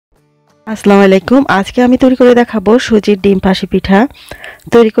আসসালামু আলাইকুম। আজকে আমি তৈরি করে দেখাবো সুজির ডিম পাশি পিঠা।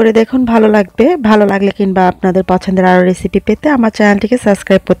 তৈরি করে দেখুন, ভালো লাগবে। ভালো লাগলে কিংবা আপনাদের পছন্দের আরও রেসিপি পেতে আমার চ্যানেলটিকে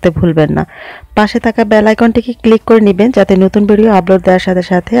সাবস্ক্রাইব করতে ভুলবেন না। পাশে থাকা বেল আইকনটিকে ক্লিক করে নেবেন যাতে নতুন ভিডিও আপলোড দেওয়ার সাথে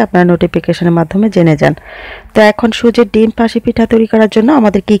সাথে আপনার নোটিফিকেশনের মাধ্যমে জেনে যান। তো এখন সুজির ডিম পাশি পিঠা তৈরি করার জন্য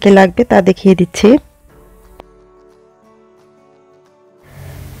আমাদের কী কী লাগবে তা দেখিয়ে দিচ্ছি।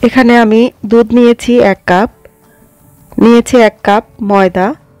 এখানে আমি দুধ নিয়েছি 1 কাপ, নিয়েছি 1 কাপ ময়দা,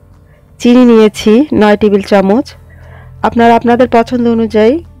 চিনি নিয়েছি 9 টেবিল চামচ। আপনারা আপনাদের পছন্দ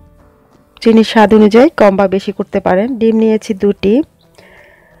অনুযায়ী চিনির স্বাদ অনুযায়ী কম বা বেশি করতে পারেন। ডিম নিয়েছি 2টি,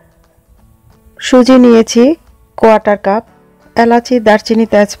 সুজি নিয়েছি 1/4 কাপ, এলাচি, দারচিনি,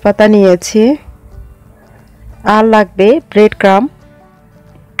 তেজপাতা নিয়েছি, আর লাগবে ব্রেড ক্রাম্ব।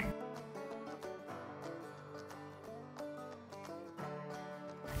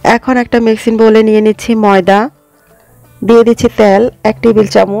 এখন একটা মিক্সিং বোলে নিয়ে নিচ্ছি ময়দা, দিয়ে দিচ্ছি তেল 1 টেবিল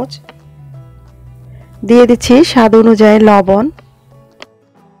চামচ, দিয়ে দিচ্ছি স্বাদ অনুযায়ী লবণ,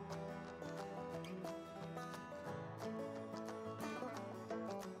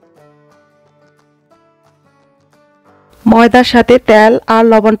 ময়দার সাথে তেল আর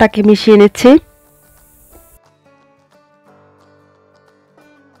লবণটাকে মিশিয়ে নিচ্ছি।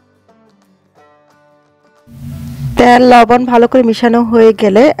 তেল লবণ ভালো করে মিশানো হয়ে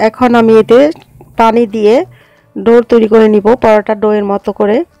গেলে এখন আমি এতে পানি দিয়ে ডো তৈরি করে নিব, পরোটা ডোয়ের মতো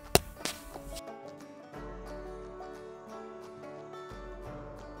করে।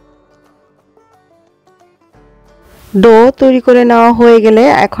 ডো তৈরি করে নেওয়া হয়ে গেলে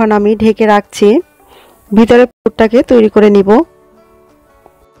এখন আমি ঢেকে রাখছি, ভিতরে পুরটাকে তৈরি করে নিব।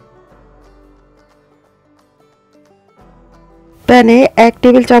 প্যানে 1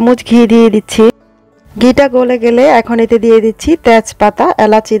 টেবিল চামচ ঘি দিয়ে দিচ্ছি। ঘিটা গলে গেলে এখন এতে দিয়ে দিচ্ছি তেজপাতা,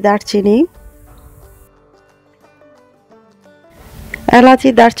 এলাচি, দারচিনি। এলাচি,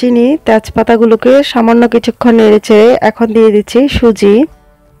 দারচিনি, তেজপাতাগুলোকে সামান্য কিছুক্ষণ নেড়েচেড়ে এখন দিয়ে দিচ্ছি সুজি।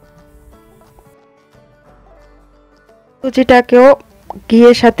 সুজিটাকেও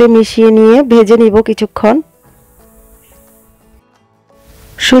ঘিয়ের সাথে মিশিয়ে নিয়ে ভেজে নিব কিছুক্ষণ।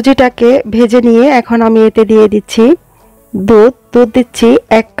 সুজিটাকে ভেজে নিয়ে এখন আমি এতে দিয়ে দিচ্ছি দুধ দিচ্ছি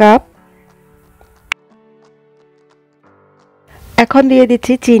 1 কাপ। এখন দিয়ে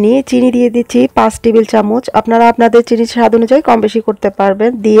দিচ্ছি চিনি দিয়ে দিচ্ছি 5 টেবিল চামচ। আপনারা আপনাদের চিনির স্বাদ অনুযায়ী কম বেশি করতে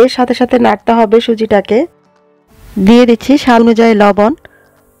পারবেন। দিয়ে সাথে সাথে নাড়তে হবে সুজিটাকে। দিয়ে দিচ্ছি স্বাদ অনুযায়ী লবণ,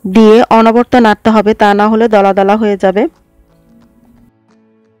 দিয়ে অনবরত নাড়তে হবে, তা না হলে দলা দলা হয়ে যাবে।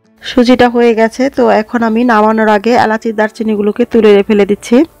 সুজিটা হয়ে গেছে, তো এখন আমি নামানোর আগে এলাচি, দারচিনিগুলোকে তুলে ফেলে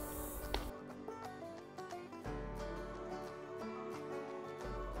দিচ্ছি।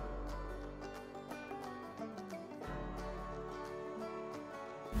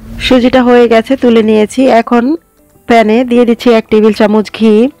 সুজিটা হয়ে গেছে, তুলে নিয়েছি। এখন প্যানে দিয়ে দিচ্ছি 1 টেবিল চামচ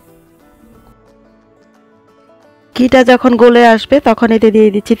ঘি। ঘিটা যখন গলে আসবে তখন এতে দিয়ে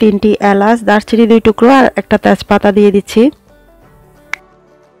দিচ্ছি 3টি এলাচ, দারচিনি 2 টুকরো আর একটা তেজপাতা দিয়ে দিচ্ছি।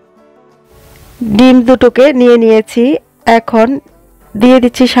 ডিম দুটোকে নিয়ে নিয়েছি। এখন দিয়ে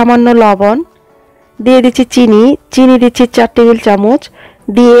দিচ্ছি সামান্য লবণ, দিয়ে দিচ্ছি চিনি দিচ্ছি 4 টেবিল চামচ।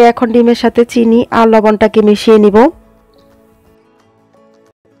 দিয়ে এখন ডিমের সাথে চিনি আর লবণটাকে মিশিয়ে নিব।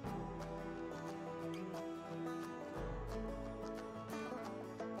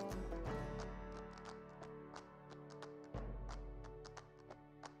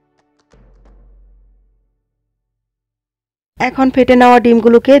 এখন ফেটে নেওয়া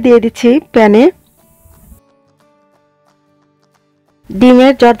ডিমগুলোকে দিয়ে দিচ্ছি প্যানে।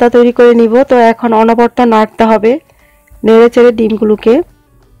 ডিমের জর্দা তৈরি করে নিব, তো এখন অনবরত নাড়তে হবে, নেড়ে চেড়ে ডিমগুলোকে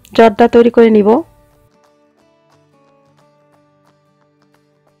জর্দা তৈরি করে নিব।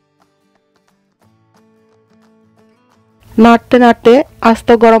 নাড়তে নাড়তে আস্ত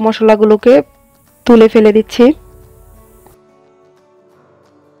গরম মশলাগুলোকে তুলে ফেলে দিচ্ছি।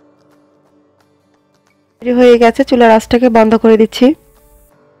 হয়ে গেছে, চুলার আঁচটাকে বন্ধ করে দিচ্ছি।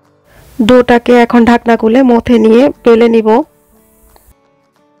 ডোটাকে এখন ঢাকনা খুলে মথে নিয়ে বেলে নিব।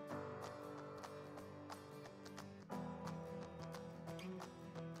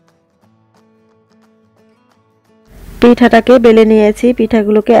 পিঠাটাকে বেলে নিয়েছি।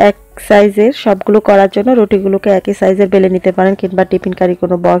 পিঠাগুলোকে এক সাইজের সবগুলো করার জন্য রুটিগুলোকে একই সাইজের বেলে নিতে পারেন, কিংবা টিফিন কারি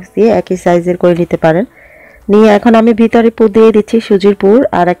কোনো বক্স দিয়ে একই সাইজের করে নিতে পারেন। নিয়ে এখন আমি ভিতরে পুর দিয়ে দিচ্ছি সুজির পুর,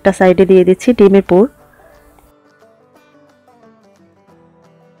 আর একটা সাইডে দিয়ে দিচ্ছি ডিমের পুর।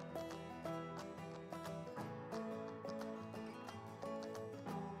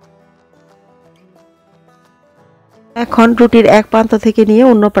 এখন রুটির এক প্রান্ত থেকে নিয়ে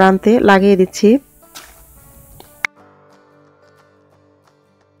অন্য প্রান্তে লাগিয়ে দিচ্ছি।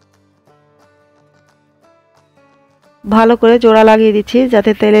 ভালো করে জোড়া লাগিয়ে দিচ্ছি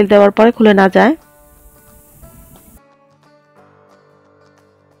যাতে তেলে দেওয়ার পরে খুলে না যায়।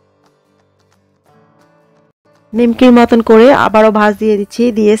 নিমকির মতন করে আবারও ভাঁজ দিয়ে দিচ্ছি,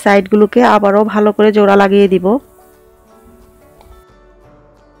 দিয়ে সাইডগুলোকে আবারও ভালো করে জোড়া লাগিয়ে দিব।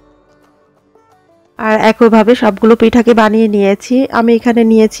 আর একইভাবে সবগুলো পিঠাকে বানিয়ে নিয়েছি। আমি এখানে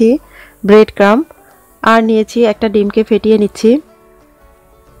নিয়েছি ব্রেড ক্রাম আর নিয়েছি একটা ডিমকে ফেটিয়ে নিচ্ছি।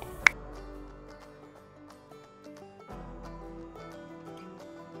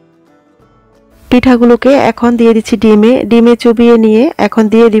 পিঠাগুলোকে এখন দিয়ে দিচ্ছি ডিমে চুবিয়ে নিয়ে এখন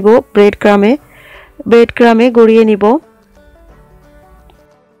দিয়ে দিব ব্রেড ক্রামে গড়িয়ে নিব।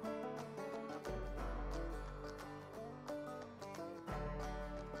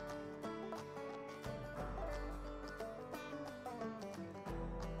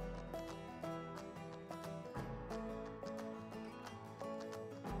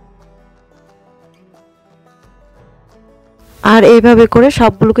 আর এইভাবে করে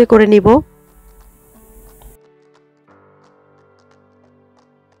সবগুলোকে করে নিব।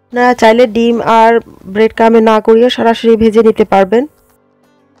 না চাইলে ডিম আর ব্রেড ক্রামে না করিয়ে সরাসরি ভেজে নিতে পারবেন।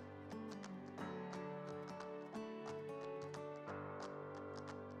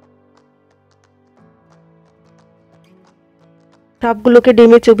 সবগুলোকে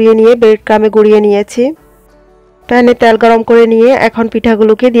ডিমে চুবিয়ে নিয়ে ব্রেড ক্রামে গড়িয়ে নিয়েছি। প্যানে তেল গরম করে নিয়ে এখন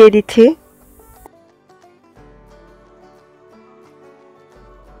পিঠাগুলোকে দিয়ে দিচ্ছি।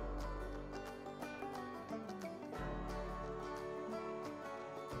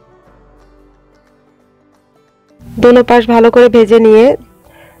 দোনো পাশ ভালো করে ভেজে নিয়ে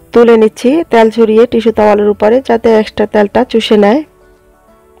তুলে নিচ্ছি তেল ঝরিয়ে টিস্যু তাওয়ালের উপরে, যাতে এক্সট্রা তেলটা চুষে নেয়।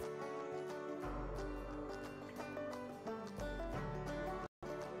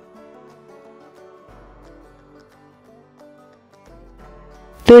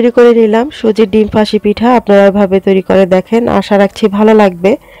 তৈরি করে নিলাম সুজির ডিম ফাঁসি পিঠা। আপনারা এভাবে তৈরি করে দেখেন, আশা রাখছি ভালো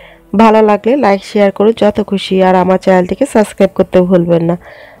লাগবে। ভালো লাগলে লাইক শেয়ার করুন যত খুশি, আর আমার চ্যানেলটিকে সাবস্ক্রাইব করতে ভুলবেন না।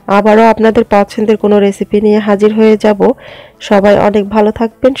 আবারও আপনাদের পছন্দের কোনো রেসিপি নিয়ে হাজির হয়ে যাব। সবাই অনেক ভালো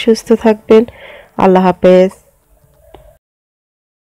থাকবেন, সুস্থ থাকবেন। আল্লাহ হাফেজ।